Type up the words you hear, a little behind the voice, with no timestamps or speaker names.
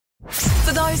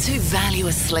For those who value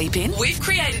a sleep in, we've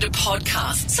created a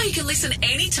podcast so you can listen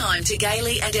anytime to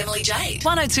Gailey and Emily Jade.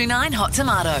 102.9 Hot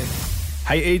Tomato.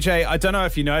 Hey, EJ, I don't know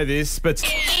if you know this, but...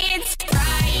 It's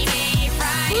Friday.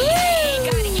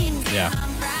 Yeah,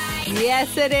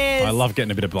 Yes, it is. I love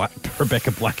getting a bit of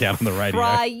Rebecca Black out on the radio.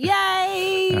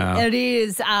 Yay! It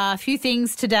is. A few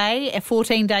things today.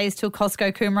 14 days till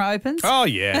Costco Coomera opens. Oh,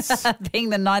 yes. Being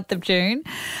the 9th of June.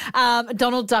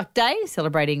 Donald Duck Day,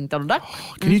 celebrating Donald Duck.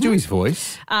 Can you do his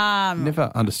voice?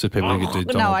 Never understood people who could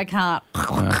do Donald. No, I can't.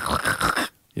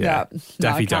 Yeah. No,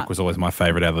 Daffy I Duck can't. was always my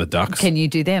favourite out of the ducks. Can you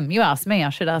do them? You asked me. I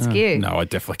should ask you. No, I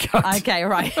definitely can't. Okay,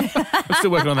 right. I'm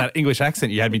still working on that English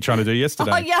accent you had me trying to do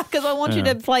yesterday. Oh, yeah, because I want you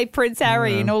to play Prince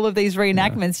Harry in all of these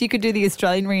reenactments. You could do the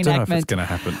Australian reenactment. Don't know if it's going to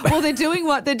happen. Well, they're doing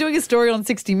what? They're doing a story on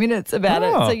 60 Minutes about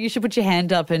it. Oh. So you should put your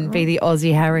hand up and be the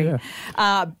Aussie Harry.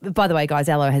 By the way, guys,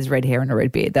 Aloe has red hair and a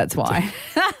red beard. That's why.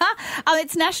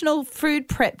 It's National Food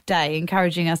Prep Day,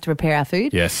 encouraging us to prepare our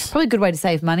food. Yes. Probably a good way to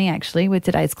save money, actually, with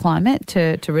today's climate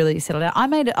to really settle down.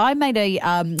 I made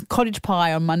a cottage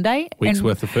pie on Monday. Week's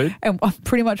worth of food? And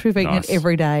pretty much we've eaten Nice. it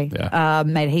every day. Yeah.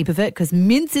 Made a heap of it because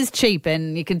mince is cheap,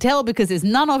 and you can tell because there's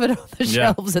none of it on the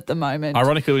shelves at the moment.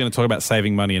 Ironically, we're going to talk about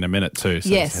saving money in a minute too. So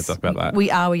Yes, just heads up about that.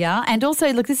 we are. And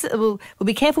also, look, we'll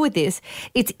be careful with this.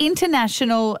 It's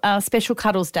International Special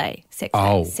Cuddles Day,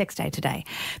 Sex Day today,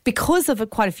 because of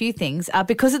quite a few things.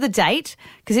 Because of the date,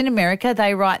 because in America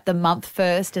they write the month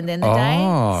first and then the day,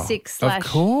 6/9. Of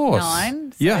course.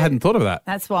 Yeah, I hadn't thought of that.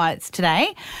 That's why it's today.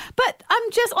 But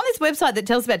I'm just on this website that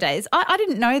tells about days. I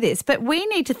didn't know this, but we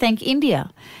need to thank India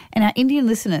and our Indian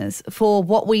listeners for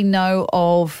what we know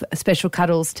of Special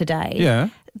Cuddles today. Yeah.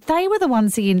 They were the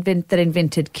ones that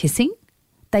invented kissing.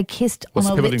 They kissed Well, on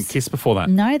some the people lips. didn't kiss before that.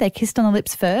 No, they kissed on the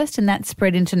lips first, and that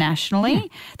spread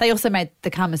internationally. They also made the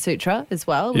Kama Sutra as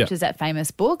well, which Yeah. is that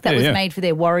famous book that Yeah, was yeah. made for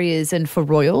their warriors and for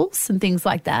royals and things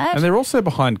like that. And they're also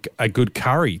behind a good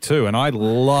curry too, and I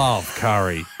love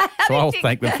curry. So I'll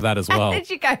thank them for that as How well. did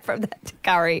you go from that to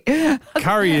curry?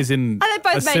 Curry is in They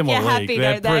both a make similar you league. happy,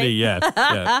 They're don't they? pretty,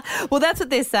 yeah. Well, that's what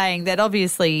they're saying, that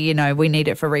obviously, we need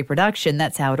it for reproduction.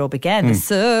 That's how it all began, the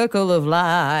circle of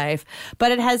life.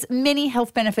 But it has many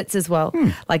health benefits as well,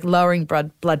 like lowering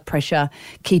blood pressure,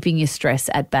 keeping your stress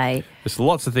at bay. There's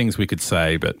lots of things we could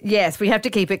say, but Yes, we have to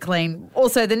keep it clean.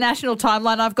 Also, the national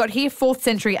timeline I've got here, 4th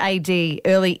century AD,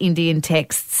 early Indian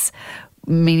texts,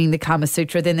 meaning the Kama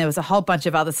Sutra. Then there was a whole bunch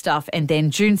of other stuff. And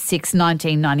then June 6,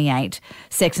 1998,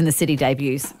 Sex and the City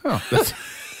debuts. that's,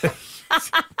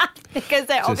 Because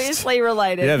they're obviously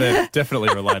related. yeah, they're definitely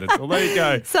related. Well, there you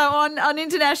go. So on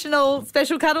International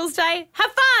Special Cuddles Day,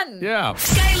 have fun. Yeah.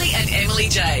 Gailey and Emily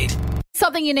Jade.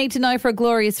 Something you need to know for a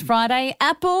glorious Friday.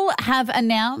 Apple have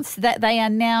announced that they are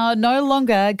now no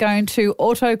longer going to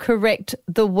autocorrect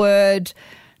the word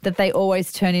that they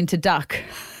always turn into duck.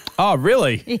 Oh,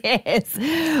 really? Yes.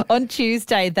 On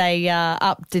Tuesday, they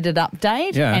did an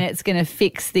update, Yeah. and it's going to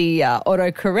fix the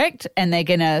autocorrect, and they're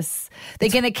going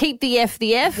to keep the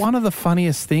F One of the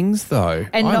funniest things, though.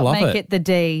 and I not love make it the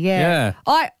D. Yeah.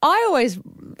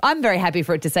 I'm very happy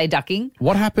for it to say ducking.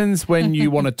 What happens when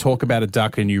you want to talk about a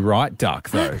duck and you write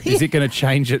duck, though? Is it going to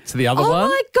change it to the other Oh one?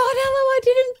 my God, Ella, I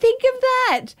didn't think of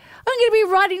that. I'm going to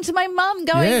be writing to my mum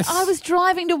going, Yes. I was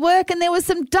driving to work and there was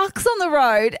some ducks on the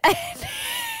road.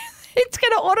 And it's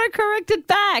going to autocorrect it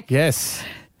back. Yes.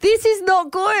 This is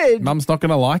not good. Mum's not going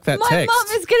to like that My text.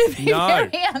 mum is going to be No.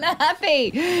 very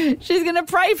unhappy. She's going to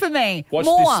pray for me. Watch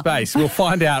more. this space. We'll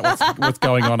find out what's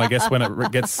going on, I guess, when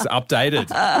it gets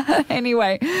updated.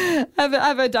 Anyway,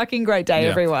 have a ducking great day, Yeah.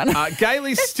 everyone.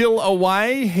 Gailey's still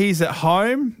away. He's at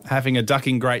home having a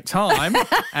ducking great time.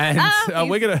 And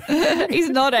we're going to... He's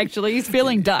not actually. He's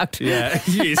feeling ducked. Yeah,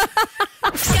 he is.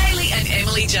 Gailey and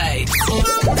Emily Jade.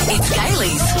 It's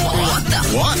Gailey's What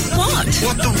the What?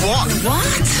 What the what?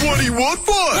 What? What do you want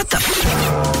for? What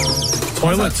the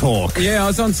Toilet talk. Yeah, I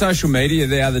was on social media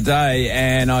the other day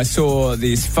and I saw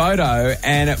this photo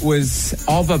and it was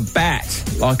of a bat,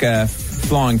 like a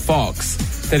flying fox,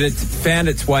 that had found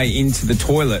its way into the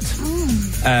toilet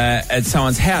at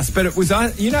someone's house. But it was,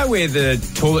 you know where the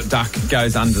toilet duck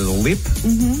goes under the lip?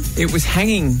 Mm-hmm. It was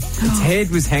hanging, its head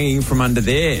was hanging from under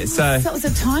there. So That was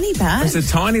a tiny bat. it's a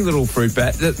tiny little fruit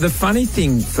bat. The funny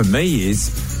thing for me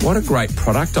is, what a great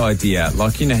product idea.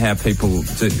 Like, you know how people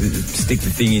stick the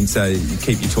thing in so you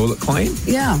keep your toilet clean?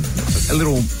 Yeah. A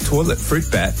little toilet fruit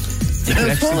bat. You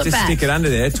could actually toilet just bat. stick it under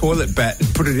there, toilet bat,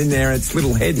 put it in there and its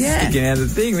little head's sticking out of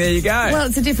the thing. There you go. Well,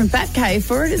 it's a different bat cave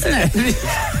for it, isn't it?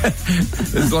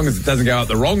 As long as it doesn't go up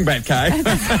the wrong bat cave.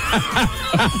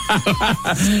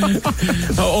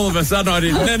 All of a sudden I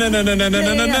did,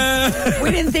 no.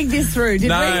 We didn't think this through, did we?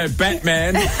 No,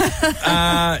 Batman.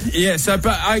 I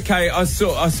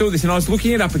saw this and I was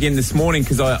looking it up again this morning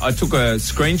because I took a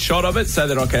screenshot of it so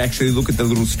that I could actually look at the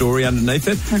little story underneath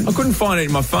it. I couldn't find it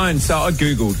in my phone, so I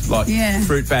Googled,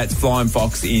 fruit bats, flying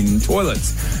fox in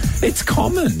toilets. It's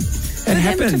common. It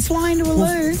happens. To fly into a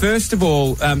loo. First of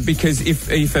all, because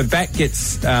if a bat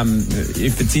gets,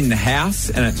 if it's in the house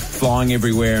and it's flying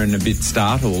everywhere and a bit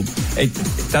startled, it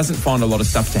doesn't find a lot of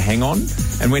stuff to hang on.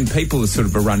 And when people are sort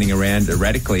of running around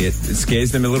erratically, it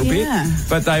scares them a little bit.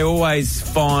 But they always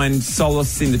find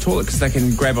solace in the toilet because they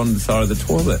can grab on the side of the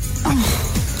toilet.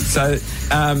 Oh. So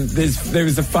there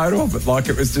was a photo of it, like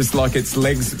it was just like its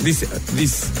legs.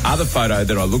 This other photo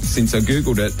that I looked since I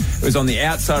Googled it, it was on the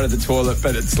outside of the toilet,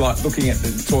 but it's like looking at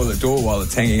the toilet door while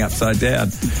it's hanging upside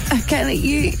down.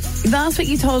 Okay, last week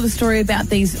you told a story about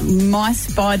these mice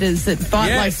spiders that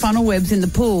bite like funnel webs in the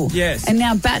pool. Yes. And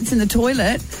now bats in the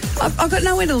toilet. I've got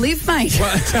nowhere to live, mate.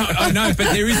 Well, I know,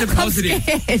 but there is a positive.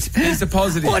 There's a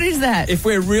positive. What is that? If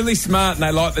we're really smart and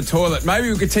they like the toilet,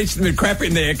 maybe we could teach them to crap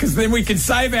in there because then we can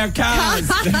save our cars.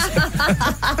 Go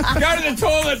to the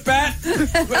toilet, bat.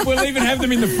 We'll even have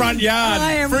them in the front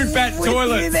yard. Fruit bat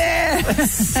toilet.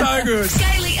 So good.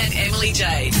 Gaily and Emily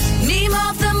Jade. Meme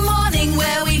of the morning,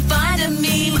 where we find a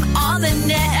meme on the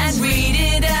net and read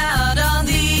it out on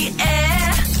the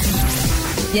air.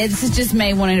 Yeah, this is just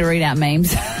me wanting to read out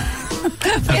memes.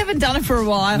 We haven't done it for a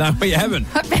while. No, we haven't.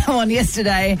 I found one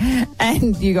yesterday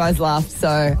and you guys laughed,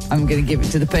 so I'm going to give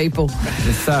it to the people.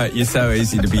 You're so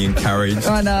easy to be encouraged.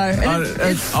 I know.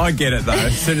 I get it, though.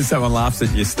 As soon as someone laughs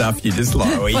at your stuff, you're just like,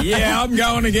 well, yeah, I'm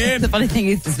going again. The funny thing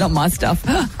is, it's not my stuff.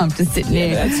 I'm just sitting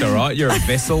here. That's all right. You're a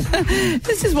vessel.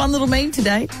 This is one little meme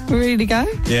today. We're ready to go?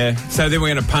 Yeah. So then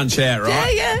we're going to punch out,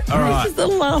 right? Yeah. All right. Just a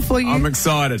little laugh for you. I'm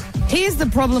excited. Here's the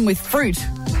problem with fruit.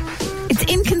 It's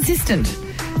inconsistent.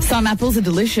 Some apples are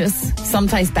delicious, some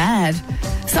taste bad.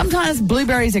 Sometimes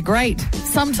blueberries are great,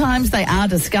 sometimes they are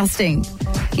disgusting.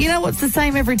 You know what's the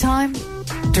same every time?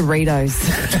 Doritos.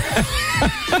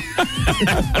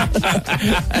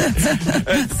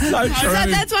 It's so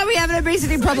true. That's why we have an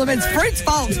obesity problem. It's fruit's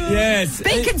fault. Yes.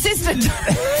 Be consistent.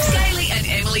 Gaily and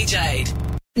Emily Jade.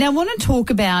 Now, I want to talk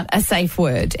about a safe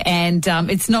word, and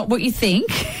it's not what you think.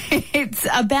 It's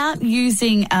about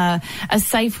using a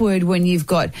safe word when you've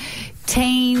got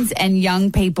teens and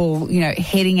young people,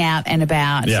 heading out and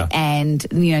about. Yeah. And,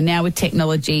 now with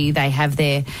technology, they have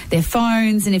their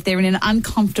phones, and if they're in an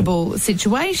uncomfortable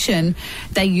situation,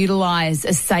 they utilise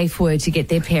a safe word to get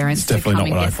their parents to come and get them. It's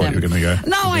definitely not what I thought you were going to go.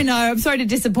 No, I know. I'm sorry to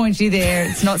disappoint you there.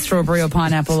 It's not strawberry or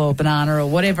pineapple or banana or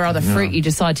whatever other fruit you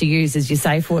decide to use as your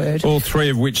safe word. All three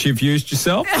of which you've used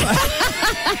yourself.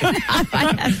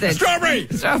 Strawberry!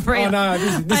 Strawberry. Oh, no,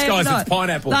 this guy says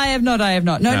pineapple. No, I have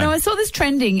not. No, I saw this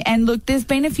trending, and look, there's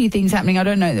been a few things happening. I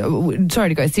don't know. Sorry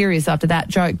to go serious after that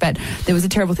joke, but there was a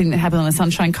terrible thing that happened on the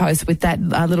Sunshine Coast with that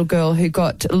little girl who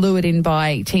got lured in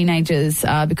by teenagers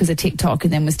because of TikTok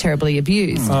and then was terribly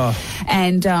abused.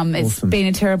 And it's been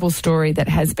a terrible story that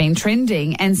has been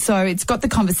trending. And so it's got the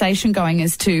conversation going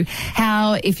as to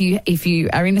how, if you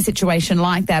are in a situation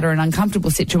like that or an uncomfortable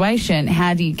situation,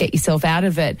 how do you get yourself out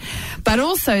of it? But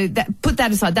also, put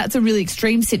that aside, that's a really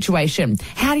extreme situation.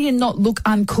 How do you not look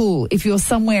uncool if you're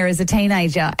somewhere as a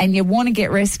teenager and you want to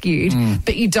get rescued,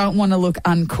 but you don't want to look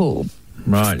uncool?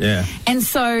 Right, yeah. And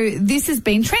so this has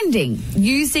been trending,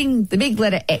 using the big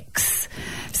letter X.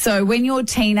 So when your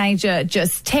teenager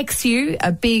just texts you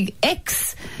a big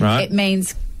X, it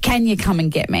means, can you come and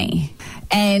get me?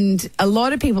 And a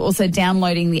lot of people also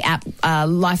downloading the app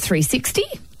Life 360,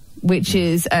 which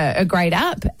is a great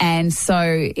app. And so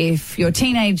if your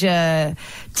teenager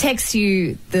texts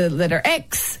you the letter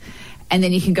X, and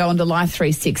then you can go onto Life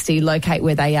 360, locate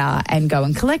where they are, and go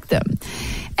and collect them.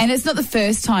 And it's not the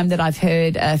first time that I've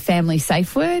heard a family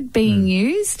safe word being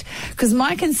used, because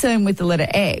my concern with the letter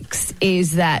X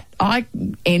is that I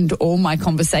end all my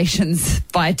conversations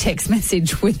by a text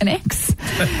message with an X.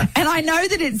 And I know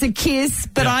that it's a kiss,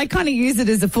 but I kind of use it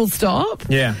as a full stop.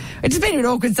 Yeah. It's been a bit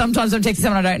awkward sometimes. I'm texting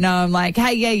someone I don't know. I'm like,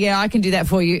 hey, yeah, I can do that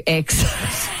for you, X.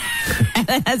 And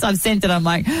then as I've sent it, I'm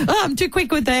like, I'm too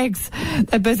quick with the X.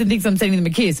 That person thinks I'm sending them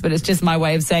a kiss, but it's just my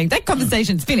way of saying that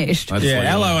conversation's finished. Yeah,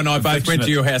 Aloe and I both went to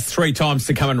your house 3 times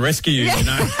to come and rescue you, you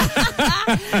know.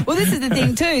 Well, this is the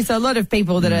thing too. So a lot of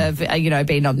people that have,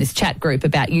 been on this chat group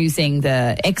about using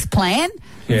the X plan.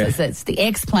 Yeah. So it's the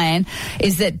X plan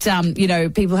is that,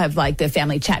 people have like the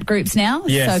family chat groups now.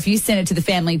 Yes. So if you send it to the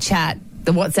family chat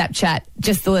the WhatsApp chat,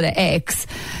 just the letter X,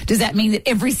 does that mean that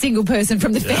every single person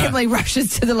from the family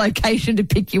rushes to the location to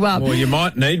pick you up? Well, you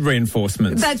might need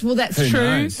reinforcements. That's Who true.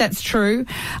 knows? That's true.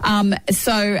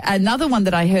 So another one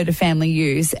that I heard a family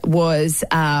use was,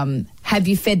 have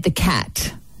you fed the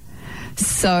cat?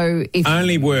 So if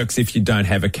Only works if you don't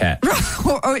have a cat.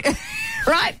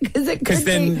 right? Because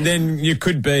then you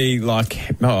could be like,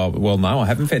 oh, well, no, I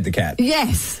haven't fed the cat.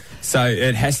 Yes. So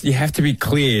you have to be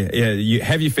clear. Yeah,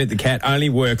 have you fed the cat only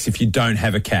works if you don't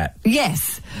have a cat.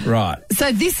 Yes. Right.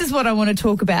 So this is what I want to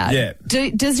talk about. Yeah.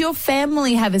 Does your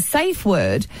family have a safe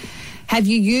word? Have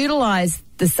you utilised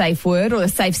the safe word or a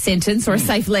safe sentence or a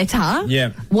safe letter?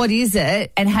 Yeah. What is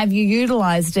it? And have you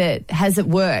utilised it? Has it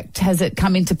worked? Has it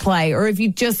come into play? Or have you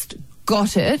just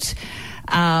got it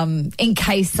in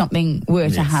case something were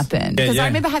to happen? Because I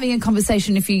remember having a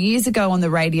conversation a few years ago on the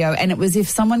radio, and it was if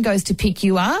someone goes to pick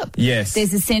you up, yes,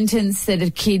 there's a sentence that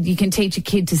you can teach a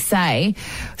kid to say.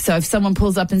 So if someone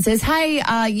pulls up and says, hey,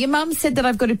 your mum said that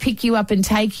I've got to pick you up and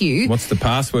take you. What's the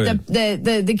password?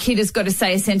 The kid has got to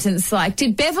say a sentence like,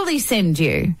 did Beverly send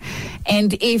you?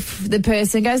 And if the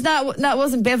person goes, no, it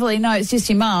wasn't Beverly, no, it's just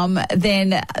your mum,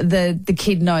 then the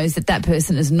kid knows that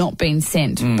person has not been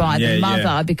sent by the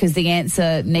mother because the answer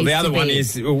needs to be. The other one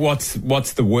is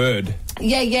what's the word?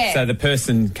 Yeah. So the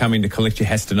person coming to collect you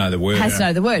has to know the word. Has to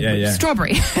know the word. Yeah.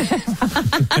 Strawberry.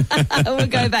 We'll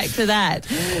go back to that.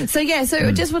 So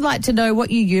I just would like to know what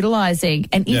you're utilising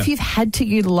and if you've had to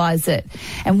utilise it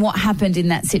and what happened in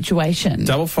that situation.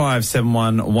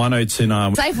 5571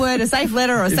 1029. Safe word, a safe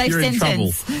letter, or a safe you're in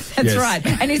sentence. trouble. That's Yes.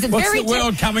 right. And is it What's very the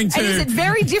world coming to? And is it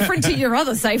very different to your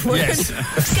other safe word? Yes.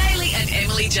 Scaly and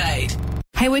Emily Jade.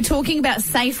 Hey, we're talking about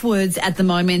safe words at the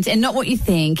moment, and not what you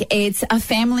think. It's a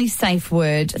family safe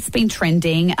word. It's been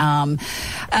trending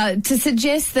to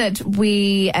suggest that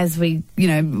as we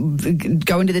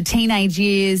go into the teenage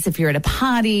years, if you're at a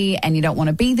party and you don't want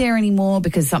to be there anymore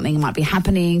because something might be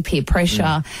happening, peer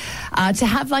pressure, to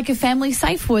have like a family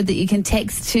safe word that you can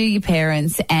text to your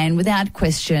parents, and without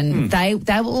question, they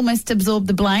will almost absorb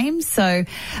the blame. So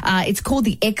it's called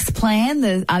the X Plan.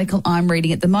 The article I'm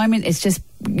reading at the moment is just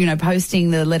posting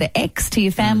the letter X to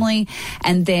your family,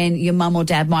 and then your mum or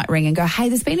dad might ring and go, hey,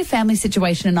 there's been a family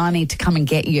situation and I need to come and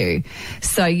get you.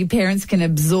 So your parents can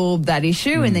absorb that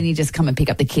issue and then you just come and pick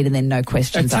up the kid and then no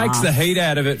questions It takes asked. the heat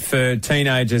out of it for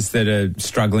teenagers that are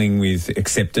struggling with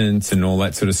acceptance and all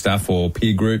that sort of stuff, or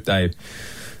peer group.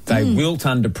 They wilt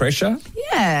under pressure.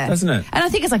 Yeah. Doesn't it? And I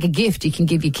think it's like a gift you can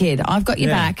give your kid. I've got your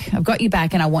back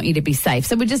and I want you to be safe.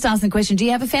 So we're just asking the question, do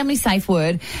you have a family safe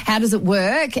word? How does it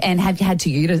work? And have you had to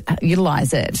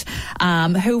utilise it? Who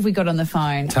have we got on the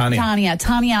phone? Tanya.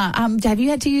 Tanya, have you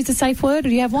had to use a safe word, or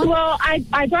do you have one? Well,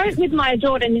 I don't with my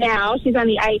daughter now. She's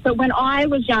only 8. But when I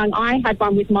was young, I had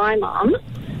one with my mum.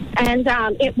 And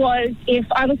it was if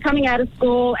I was coming out of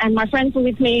school and my friends were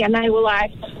with me and they were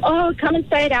like, oh, come and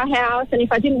stay at our house. And if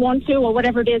I didn't want to, or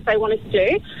whatever it is they wanted to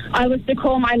do, I was to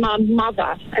call my mum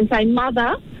Mother and say,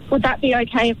 Mother, would that be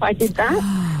okay if I did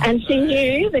that? And she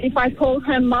knew that if I called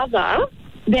her Mother,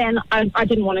 then I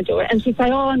didn't want to do it. And she'd say,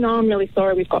 oh, no, I'm really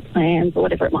sorry, we've got plans, or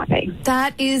whatever it might be.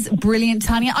 That is brilliant,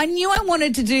 Tanya. I knew I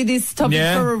wanted to do this topic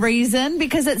for a reason,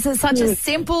 because it's such a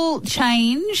simple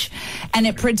change and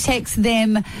it protects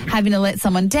them having to let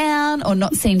someone down or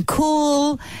not seem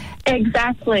cool.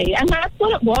 Exactly. And that's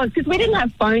what it was, because we didn't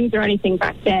have phones or anything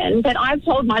back then. But I've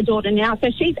told my daughter now,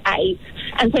 so she's 8,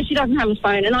 and so she doesn't have a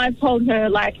phone. And I've told her,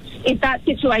 like, if that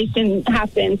situation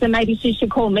happens, then maybe she should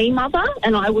call me Mother,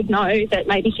 and I would know that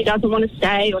maybe she doesn't want to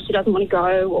stay or she doesn't want to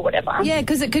go or whatever. Yeah,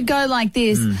 because it could go like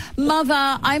this. Mother,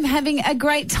 I'm having a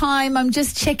great time. I'm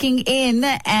just checking in.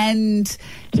 And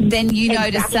then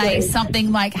to say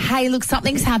something like, hey, look,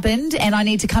 something's happened and I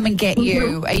need to come and get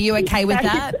you. Are you okay with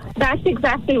that? That's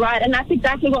exactly right. And that's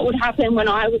exactly what would happen when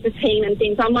I was a teen and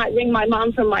things. I might ring my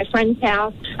mum from my friend's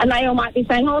house and they all might be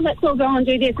saying, oh, let's all go and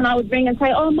do this. And I would ring and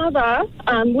say, oh, Mother,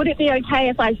 would it be okay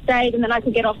if I stayed? And then I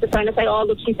could get off the phone and say, oh,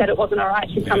 look, she said it wasn't all right.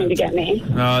 She's coming to get me.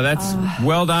 Oh, that's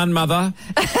well done, Mother.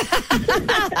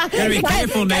 Got to be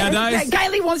careful nowadays.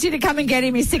 Gailey wants you to come and get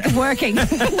him. He's sick of working.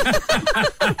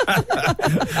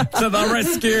 To the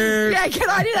rescue. Yeah, can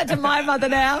I do that to my mother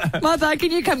now? Mother,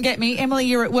 can you come get me? Emily,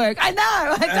 you're at work. I know.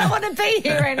 I don't want to be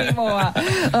here anymore.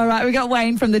 All right, we got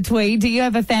Wayne from the Tweed. Do you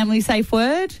have a family safe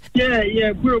word?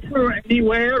 Yeah. We were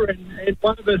anywhere and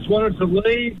one of us wanted to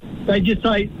leave. They just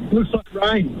say, looks like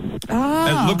rain.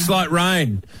 It looks like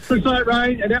rain. Looks like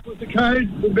rain, and that was the code.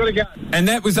 We've got to go. And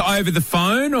that was over the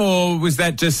phone, or was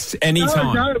that just any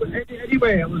time? No, it was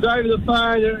anywhere. It was over the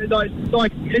phone,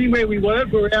 like anywhere we were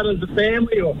out as a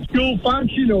family or school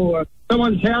function or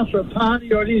someone's house for a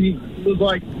party or anything. It was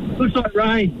like, looks like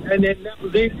rain, and then that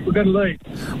was it. We're going to leave.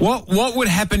 What would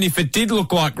happen if it did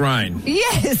look like rain?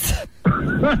 Yes.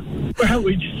 Well,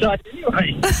 we just say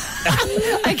anyway.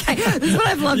 Okay, this is what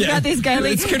I've loved about this,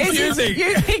 Gailey. It's confusing.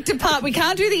 You picked apart. We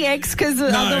can't do the X because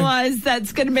otherwise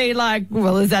that's going to be like,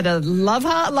 well, is that a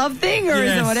love thing or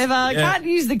is it Yes, whatever? I yeah. can't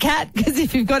use the cat because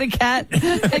if you've got a cat,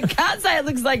 it can't say it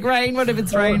looks like rain. What if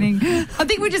it's raining? I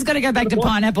think we just got to go back to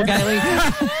pineapple, Gailey.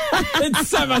 It's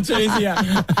so much easier.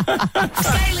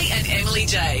 Gailey and Emily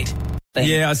Jade.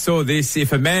 Yeah, I saw this.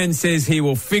 If a man says he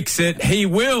will fix it, he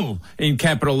will, in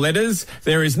capital letters.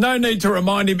 There is no need to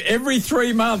remind him every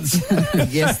 3 months.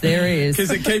 Yes, there is.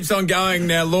 Because it keeps on going.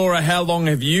 Now, Laura, how long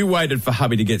have you waited for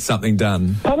hubby to get something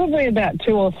done? Probably about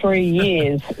 2 or 3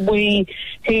 years.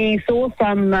 He saw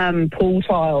some pool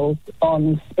tiles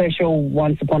on special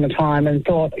once upon a time and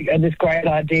thought this great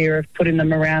idea of putting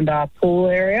them around our pool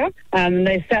area.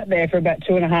 They sat there for about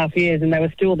 2.5 years and they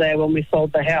were still there when we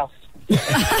sold the house.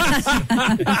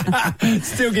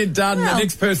 Still get done. The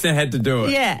next person had to do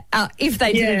it. Yeah, if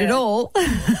they did it at all.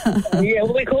 Yeah,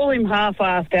 well, we call him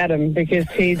half-assed Adam because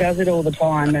he does it all the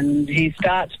time and he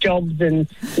starts jobs and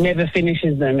never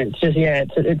finishes them. It's just,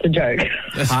 it's a joke.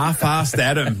 Half-assed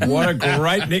Adam. What a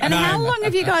great nickname. And how long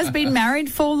have you guys been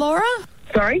married for, Laura?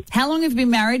 Sorry? How long have you been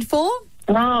married for?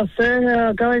 Oh,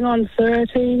 sir, going on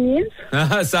 13 years.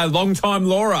 So, long time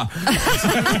Laura.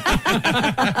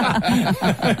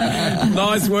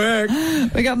 Nice work.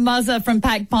 We got Muzza from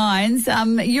Pack Pines.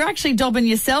 You're actually dobbing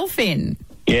yourself in.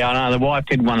 Yeah, I know. The wife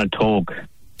didn't want to talk.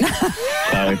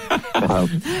 That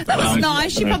was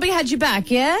nice. She probably had you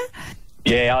back, yeah?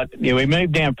 Yeah, we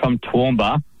moved down from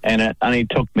Toowoomba, and it only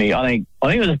took me, I think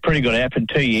it was a pretty good effort,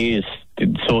 2 years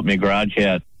to sort my garage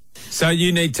out. So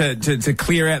you need to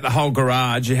clear out the whole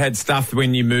garage. You had stuff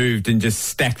when you moved and just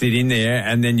stacked it in there,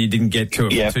 and then you didn't get to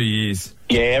it for 2 years.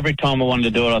 Yeah, every time I wanted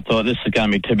to do it, I thought this is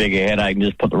going to be too big a headache and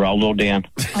just put the roll door down.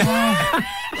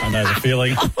 I know the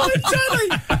feeling. I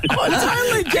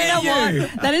totally get you.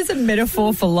 That is a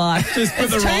metaphor for life. Just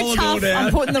put the roller door down.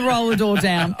 I'm putting the roller door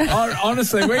down.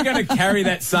 Honestly, we're going to carry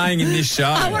that saying in this show.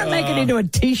 I want to make it into a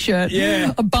T-shirt,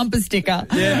 a bumper sticker.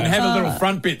 Yeah, and have a little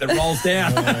front bit that rolls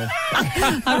down.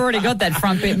 I've already got that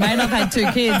front bit, mate. I've had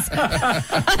 2 kids.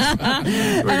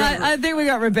 And I think we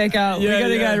got Rebecca. We got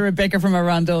to go to Rebecca from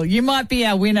Arundel. You might be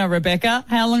our winner, Rebecca.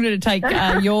 How long did it take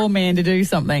your man to do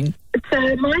something?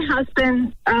 So my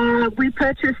husband, we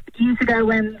purchased years ago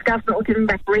when the government were giving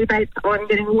back rebates on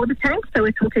getting water tanks. So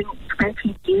we're talking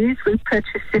 20 years. We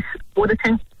purchased this water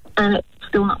tank and it's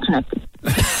still not connected.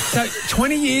 So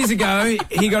 20 years ago,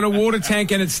 he got a water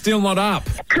tank and it's still not up.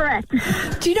 Correct.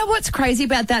 Do you know what's crazy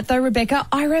about that, though, Rebecca?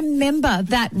 I remember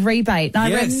that rebate.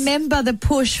 I remember the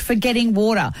push for getting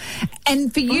water.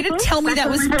 And for you to tell me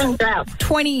that was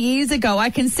 20 years ago,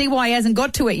 I can see why he hasn't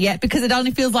got to it yet, because it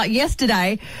only feels like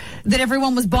yesterday that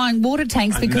everyone was buying water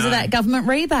tanks because of that government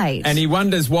rebate. And he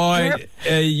wonders why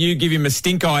you give him a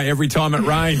stink eye every time it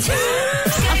rains.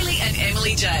 Gailey and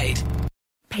Emily Jade.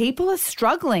 People are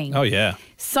struggling. Oh, yeah.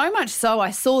 So much so,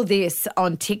 I saw this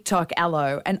on TikTok,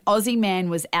 Allo. An Aussie man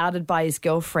was outed by his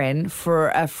girlfriend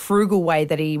for a frugal way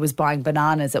that he was buying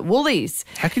bananas at Woolies.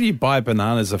 How can you buy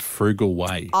bananas a frugal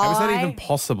way? How is that even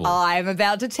possible? I'm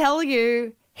about to tell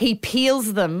you. He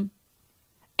peels them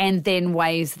and then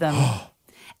weighs them.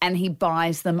 And he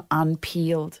buys them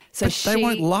unpeeled. So But they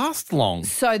won't last long.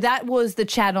 So that was the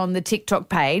chat on the TikTok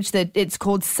page. That it's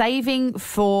called Saving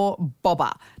for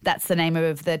Bobber. That's the name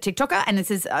of the TikToker, and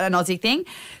this is an Aussie thing.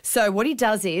 So what he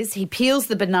does is he peels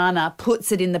the banana,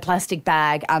 puts it in the plastic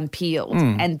bag unpeeled,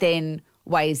 and then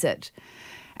weighs it.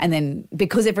 And then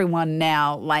because everyone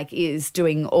now is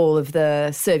doing all of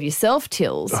the serve yourself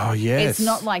tills. Oh, yes. It's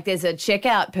not like there's a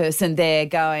checkout person there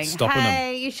going, Stopping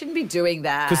hey, you shouldn't be doing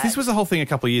that. Because this was a whole thing a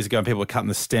couple of years ago and people were cutting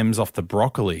the stems off the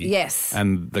broccoli. Yes.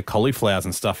 And the cauliflowers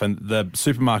and stuff. And the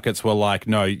supermarkets were like,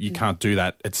 no, you can't do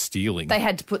that. It's stealing. They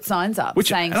had to put signs up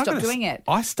saying stop doing it.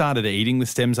 I started eating the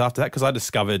stems after that because I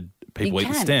discovered people eat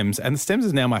the stems. And the stems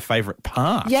is now my favourite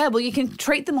part. Yeah, well, you can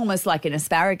treat them almost like an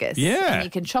asparagus. Yeah. And you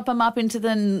can chop them up into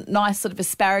the nice sort of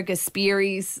asparagus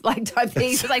spearies, type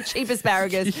things, like cheap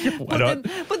asparagus.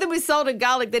 Put them with salt and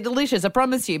garlic. They're delicious, I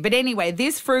promise you. But anyway,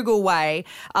 this frugal way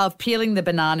of peeling the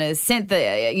bananas sent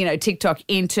the, TikTok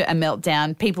into a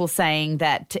meltdown. People saying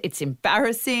that it's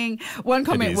embarrassing. One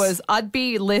comment was, I'd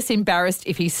be less embarrassed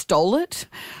if he stole it.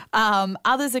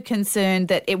 Others are concerned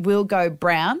that it will go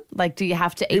brown. Do you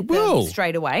have to eat them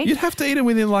straight away? You'd have to eat them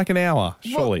within an hour,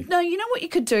 surely. Well, no, you know what you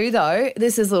could do, though?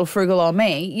 This is a little frugal on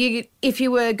me. If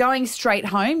you were going straight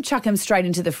home, chuck them straight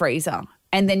into the freezer.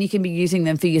 And then you can be using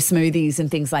them for your smoothies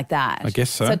and things like that. I guess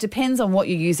so. So it depends on what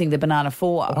you're using the banana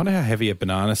for. I wonder how heavy a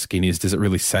banana skin is. Does it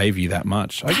really save you that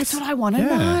much? That's what I want to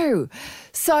know.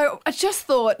 So I just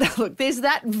thought, look, there's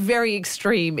that very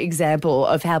extreme example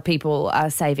of how people are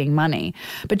saving money.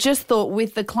 But just thought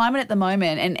with the climate at the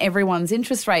moment and everyone's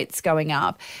interest rates going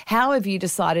up, how have you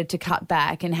decided to cut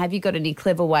back, and have you got any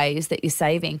clever ways that you're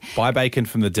saving? Buy bacon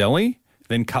from the deli,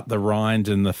 then cut the rind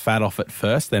and the fat off it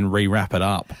first, then re-wrap it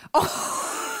up.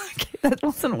 That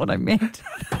wasn't what I meant.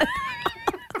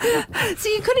 So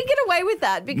you couldn't get away with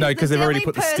that because because they've already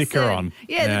put the sticker on.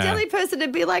 Yeah, the deli person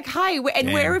would be like, "Hey,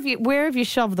 where have you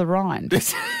shoved the rind?"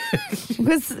 Because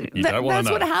that's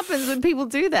what happens when people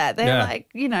do that. They're like,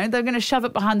 they're going to shove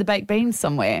it behind the baked beans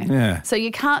somewhere. Yeah. So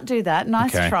you can't do that.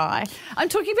 Nice try. I'm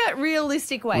talking about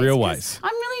realistic ways. Real ways.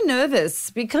 I'm really nervous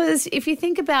because if you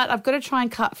think about, I've got to try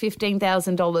and cut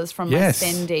 $15,000 from my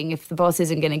spending if the boss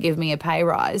isn't going to give me a pay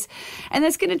rise, and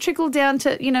that's going to trickle down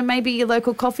to maybe your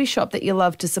local coffee shop that you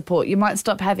love to support. You might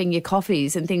stop having your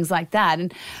coffees and things like that.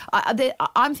 And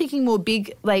I'm thinking more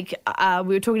big, like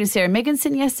we were talking to Sarah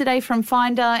Megginson yesterday from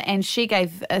Finder, and she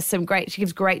gave us she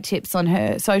gives great tips on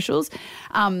her socials.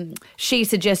 She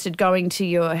suggested going to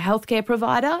your healthcare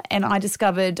provider, and I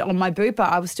discovered on my Bupa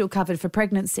I was still covered for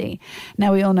pregnancy.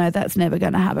 Now we all know that's never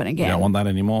going to happen again. You don't want that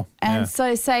anymore. And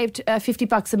so saved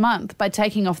 $50 a month by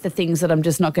taking off the things that I'm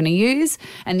just not going to use.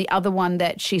 And the other one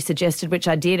that she suggested, which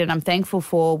I did and I'm thankful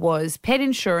for, was pet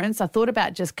insurance. I thought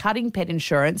about just cutting pet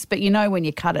insurance, but when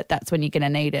you cut it, that's when you're going to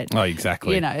need it. Oh,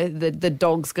 exactly. The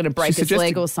dog's going to break its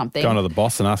leg or something. Going to the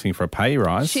boss and asking for a pay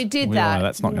rise. She did we that. all know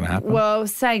that's not going to happen. Well, I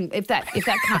was saying if that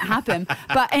can't happen.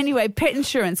 But anyway, pet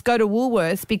insurance, go to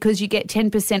Woolworths because you get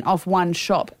 10% off one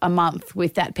shop a month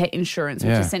with that pet insurance,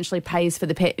 which essentially pays for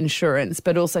the pet insurance.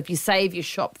 But also if you save your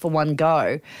shop for one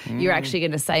go, you're actually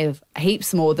going to save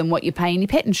heaps more than what you pay in your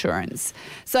pet insurance.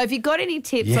 So if you've got any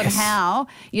tips on how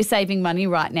you're saving money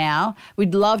right now,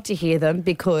 we'd love to hear them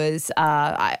because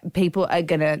people are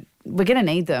we're going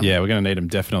to need them. Yeah, we're going to need them,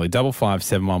 definitely.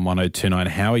 55711029.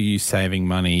 How are you saving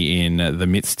money in the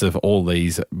midst of all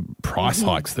these price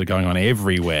hikes that are going on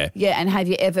everywhere? Yeah, and have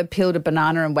you ever peeled a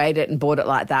banana and weighed it and bought it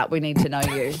like that? We need to know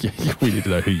you. We need to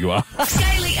know who you are.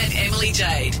 Scaly and Emily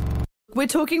Jade. We're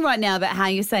talking right now about how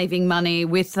you're saving money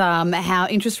with how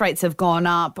interest rates have gone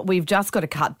up. We've just got to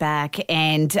cut back,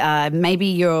 and maybe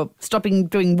you're stopping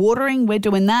doing watering. We're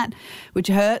doing that, which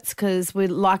hurts because we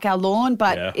like our lawn,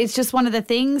 but it's just one of the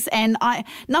things. And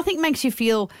nothing makes you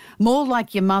feel more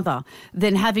like your mother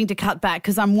than having to cut back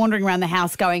because I'm wandering around the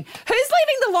house going, who's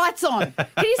leaving the lights on?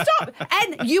 Can you stop?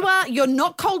 And you're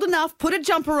not cold enough. Put a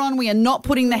jumper on. We are not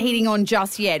putting the heating on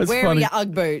just yet. That's Where funny. are your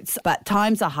Ugg boots? But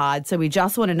times are hard, so we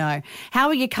just want to know, how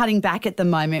are you cutting back at the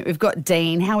moment? We've got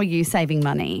Dean. How are you saving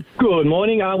money? Good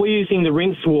morning. We're using the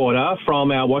rinse water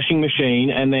from our washing machine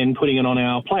and then putting it on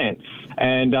our plants.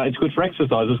 And it's good for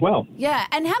exercise as well. Yeah,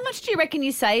 and how much do you reckon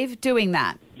you save doing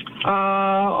that?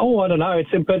 I don't know.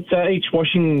 But each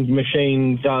washing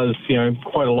machine does,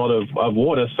 quite a lot of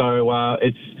water, so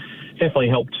it's definitely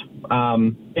helped.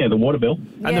 The water bill.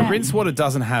 And the rinse water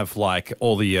doesn't have like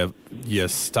all the your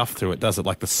stuff through it, does it?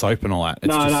 Like the soap and all that.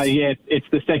 It's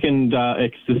the second.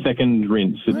 It's the second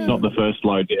rinse. It's not the first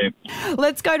load. Yeah.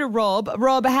 Let's go to Rob.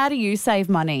 Rob, how do you save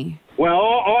money? Well,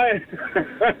 I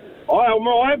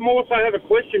also have a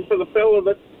question for the fella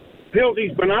that peels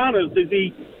his bananas.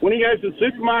 When he goes to the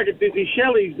supermarket, does he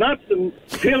shell his nuts and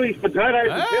peel his potatoes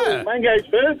and peel his mangoes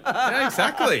first? Yeah,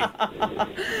 exactly.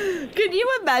 Can you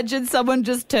imagine someone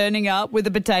just turning up with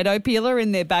a potato peeler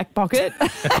in their back pocket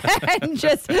and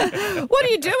just, what are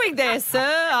you doing there,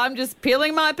 sir? I'm just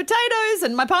peeling my potatoes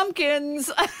and my pumpkins.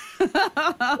 I'm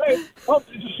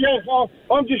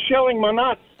just shelling my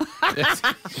nuts.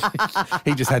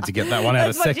 He just had to get that one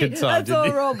out a second time, That's all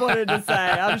didn't he? Rob wanted to say.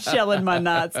 I'm shelling my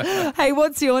nuts. Hey,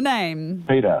 what's your name?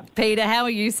 Peter. Peter, how are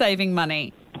you saving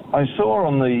money? I saw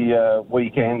on the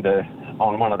weekend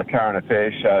on one of the current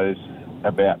affairs shows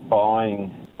about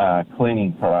buying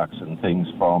cleaning products and things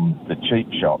from the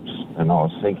cheap shops, and I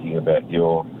was thinking about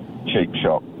your cheap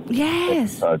shop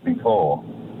episode before.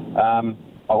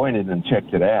 I went in and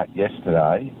checked it out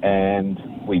yesterday, and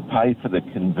we pay for the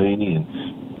convenience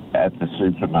at the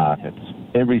supermarkets.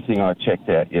 Everything I checked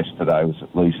out yesterday was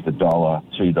at least $1,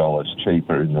 $2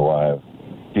 cheaper in the way of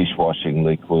dishwashing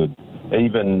liquid,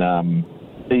 even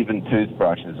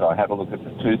toothbrushes. I had a look at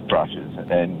the toothbrushes,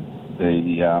 and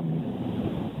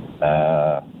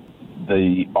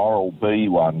the Oral-B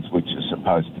ones, which are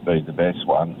supposed to be the best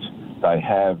ones, they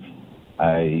have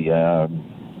a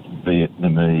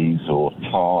Vietnamese or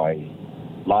Thai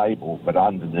label, but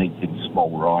underneath in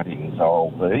small writing is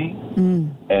Oral-B.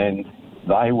 And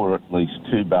they were at least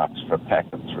 $2 for a pack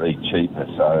of 3 cheaper.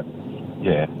 So,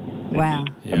 yeah. Wow.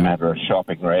 It's a matter of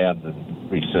shopping around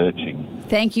and researching.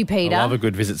 Thank you, Peter. I love a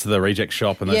good visit to the reject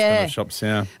shop and those kind of shops,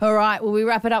 yeah. All right, well, we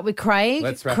wrap it up with Craig.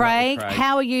 Let's wrap it up with Craig.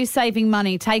 How are you saving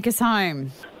money? Take us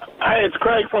home. Hey, it's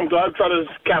Craig from Globetrotters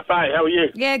Cafe. How are you?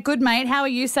 Yeah, good, mate. How are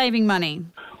you saving money?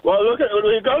 Well, we've got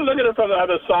to look at it from the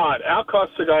other side. Our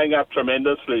costs are going up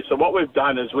tremendously. So what we've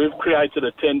done is we've created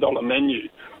a $10 menu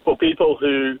for people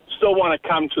who still want to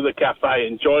come to the cafe,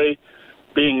 enjoy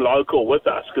being local with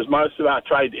us, because most of our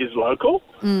trade is local.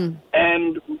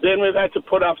 And then we've had to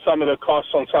put up some of the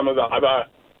costs on some of the other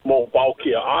more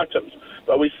bulkier items.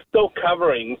 But we're still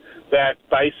covering that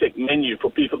basic menu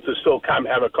for people to still come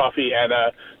have a coffee and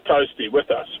a toasty with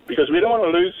us, because we don't want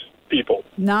to lose people.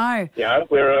 No. You know,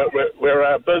 we're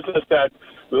a business that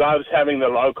loves having the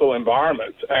local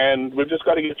environment, and we've just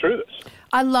got to get through this.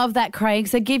 I love that, Craig.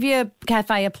 So give your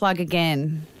cafe a plug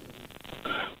again.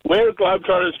 We're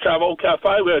Globetrotters Travel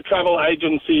Cafe. We're a travel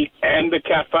agency and a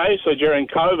cafe. So during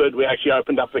COVID, we actually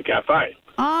opened up the cafe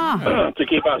to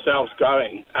keep ourselves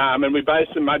going. And we're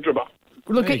based in Madraba.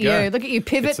 Look at you. Look at you.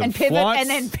 Pivot and pivot and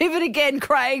then pivot again,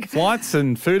 Craig. Flights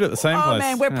and food at the same place. Oh,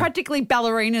 man, we're practically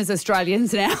ballerinas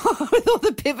Australians now with all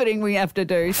the pivoting we have to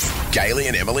do. Gailey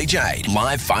and Emily Jade,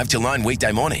 live 5 till 9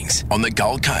 weekday mornings on the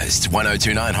Gold Coast,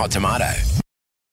 102.9 Hot Tomato.